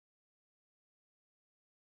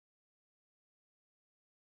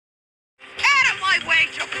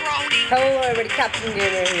Hello everybody, Captain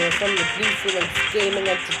Gamer here from the TheBluePhoenix Gaming,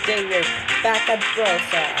 and today we're back at Brawl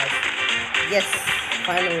Stars. Yes,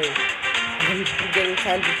 finally, I'm getting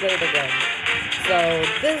time to play it again. So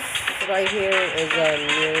this right here is a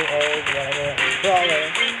new old whatever brawler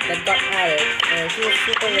that got added, and she's a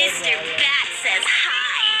super rare Mr. Bat says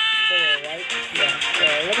hi. Super, right? Yeah. So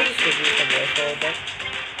let me just review the voice a little bit.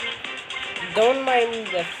 Don't mind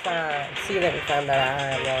the ceiling fan that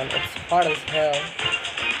I have on. It's hot as hell.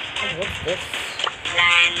 Oh, what's this?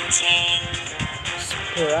 Planting.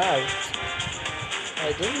 Sprout.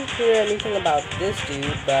 I didn't hear anything about this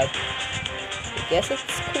dude, but I guess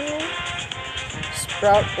it's cool.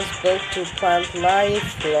 Sprout was built to plant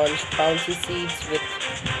life, launch bouncy seeds with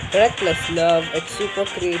reckless love. It super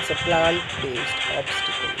creates a plant-based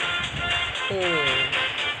obstacle.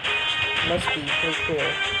 Must be pretty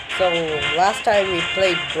cool. So last time we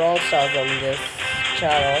played Brawl Stars on this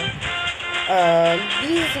channel,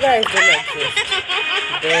 these guys don't exist.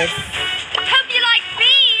 This. Hope you like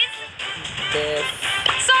bees. This.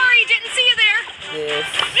 Sorry, didn't see you there. This.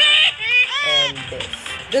 And this.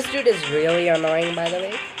 This dude is really annoying, by the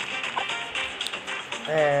way.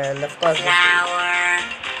 And of course, Flower.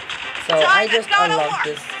 so I just unlocked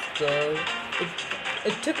this girl.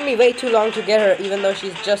 It took me way too long to get her, even though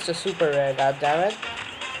she's just a super rare, goddammit.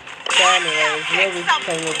 So anyways, we'll be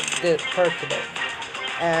playing with her today.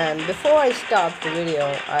 And before I start the video,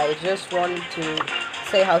 I just wanted to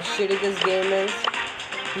say how shitty this game is.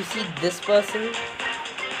 You see this person?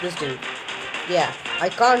 This dude. Yeah, I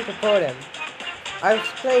can't report him. I was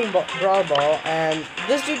playing Brawl Ball, and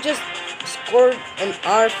this dude just scored in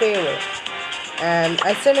our favor. And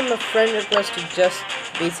I sent him a friend request to just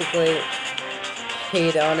basically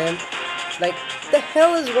hate on him. Like, the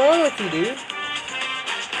hell is wrong with you, dude?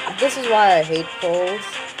 This is why I hate polls.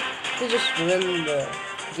 They just ruin the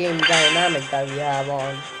game dynamic that we have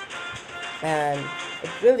on. And it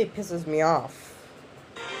really pisses me off.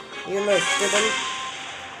 Even though it shouldn't.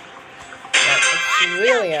 But it's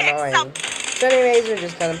really annoying. So anyways, we're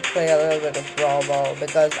just gonna play a little bit of Brawl Ball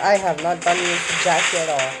because I have not gotten used to Jacky at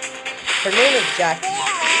all. Her name is Jacky.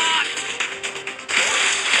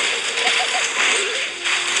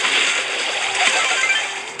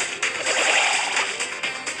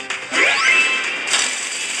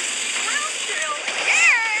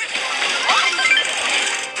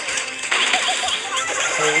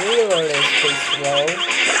 The reload is pretty slow.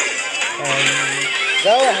 And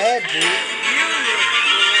go ahead, dude.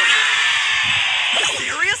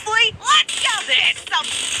 Seriously? Let's go this.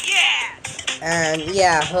 Yeah. And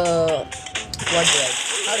yeah, how do I say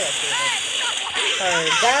this? Her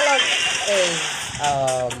dialogue is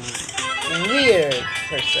weird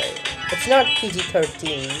per se. It's not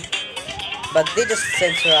PG-13, but they just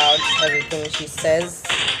censor out everything she says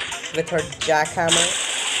with her jackhammer,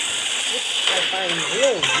 which I find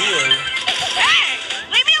really weird. Hey,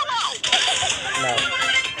 leave me alone. No.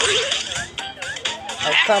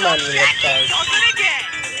 Oh, come on, you retard. Does it again.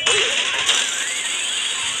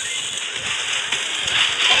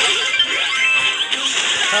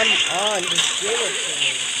 Come on, just give it to me.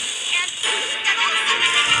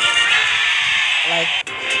 Like,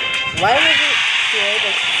 why was it able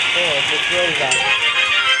to score with Rosa?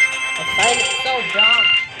 I find it so dumb.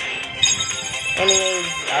 Anyways,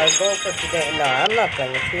 our goal for today. No, I'm not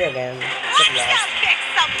playing with you again. Good luck.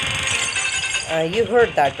 You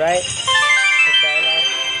heard that, right? The dialogue.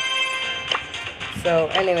 So,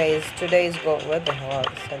 anyways, today's goal. Where the hell are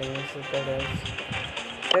the settings?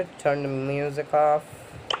 Just turn the music off.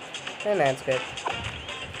 And that's good.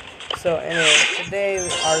 So, anyways, today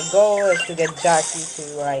our goal is to get Jacky to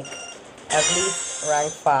like at least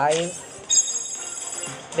rank 5.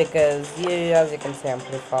 Because as you can see, I'm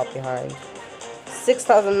pretty far behind.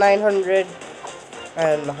 6,900.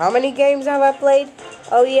 And how many games have I played?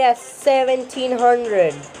 Oh yes,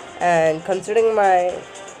 1,700. And considering my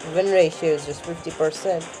win ratio is just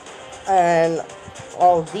 50%, and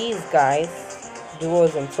all these guys,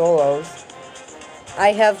 duos and solos,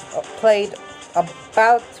 I have played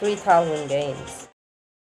about 3,000 games.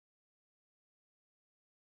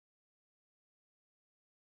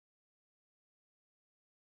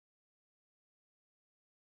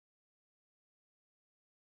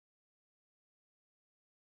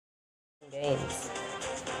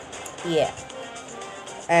 Yeah,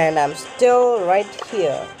 and I'm still right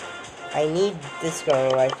here. I need this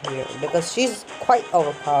girl right here because she's quite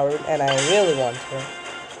overpowered and I really want her.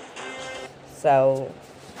 So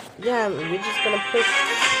yeah, we're just gonna push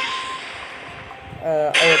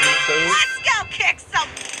over these days. Let's go kick some.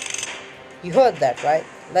 You heard that, right?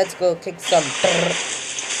 Let's go kick some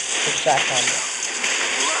with jackhammer.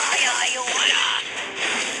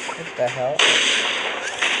 What the hell?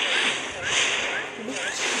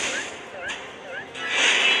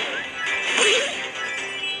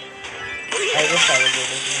 I wish I would do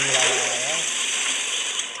this.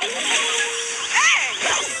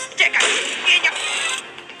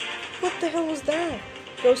 What the hell was that?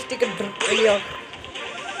 Go stick a in your... What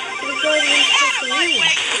the hell supposed to mean?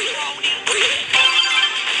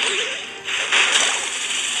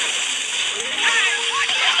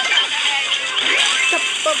 Top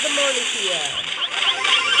of the morning here.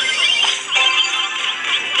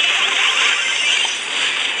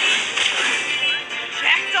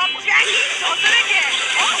 Jacked up Jacky, does it again.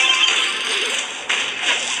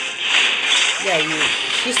 Yeah,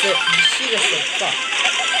 she just said fuck.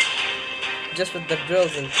 Just with the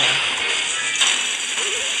drills and stuff.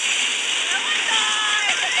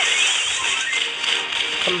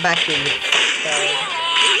 Come back here, you fuck.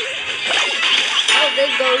 Oh, there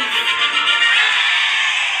it goes.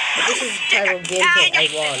 But this is the type of gameplay I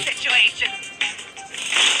want. Situation.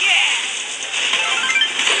 Yeah.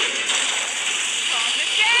 On the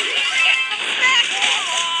Jacky, get some snack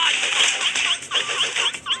on.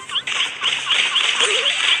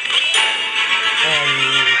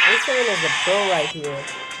 This one is a pro right here.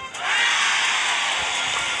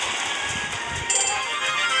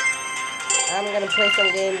 I'm gonna play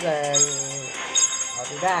some games and I'll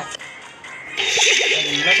be back. And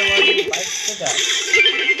another one bites the dust.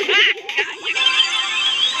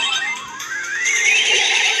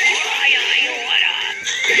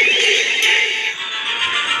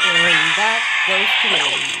 And that goes to me.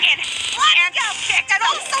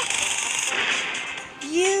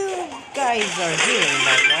 You guys are hearing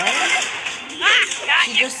that, right?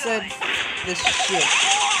 She just said this shit.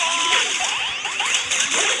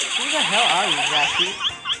 Who the hell are you, Jacky?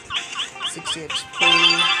 6 HP.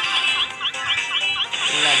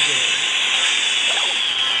 Love it.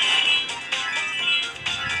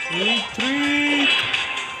 Retreat!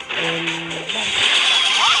 And back.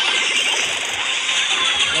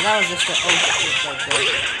 Well, that was just an old shit right there.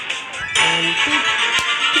 And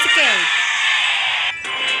piece of cake!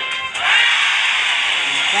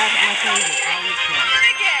 That's my favorite.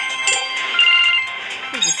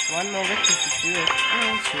 Just one more victim to do it.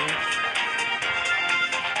 Oh, sure.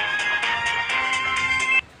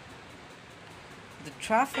 The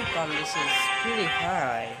traffic on this is pretty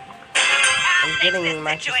high. I'm getting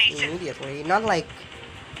matches immediately. Not like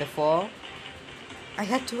before. I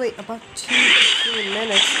had to wait about 2 to 3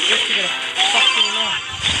 minutes just to get a fucking match.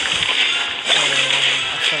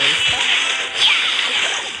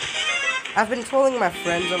 I've been trolling my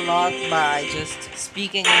friends a lot by just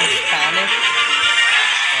speaking in Spanish.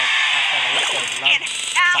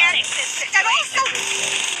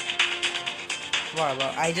 Well,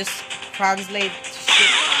 I just translate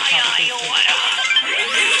shit on top of shit.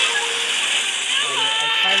 I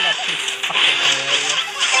find that pretty fucking hilarious.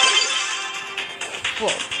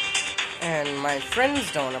 Cool. And my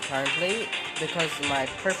friends don't apparently, because my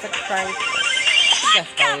perfect prank. What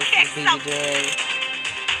the hell is this baby doing?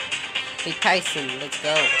 Hey Tyson, let's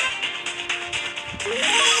go.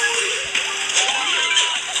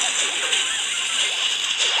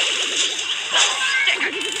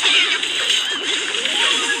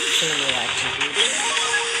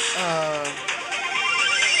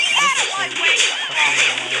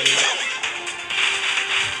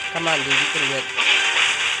 Come on, dude, you can do it.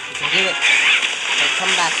 You can do it. So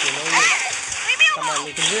come back, you know you. Come on,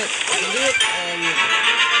 you can do it. You can do it, and you do it.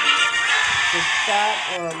 So that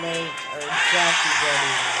will make our Jacky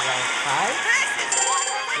ready around 5.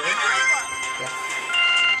 Good. Yes.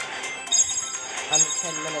 Under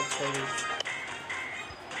 10 minutes, baby.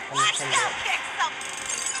 Under 10 minutes.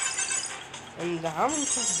 And how many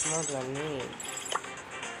seconds more do I need?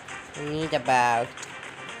 I need about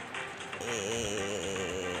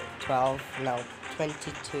 12, no,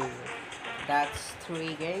 22. That's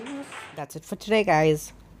 3 games. That's it for today,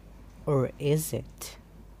 guys. Or is it?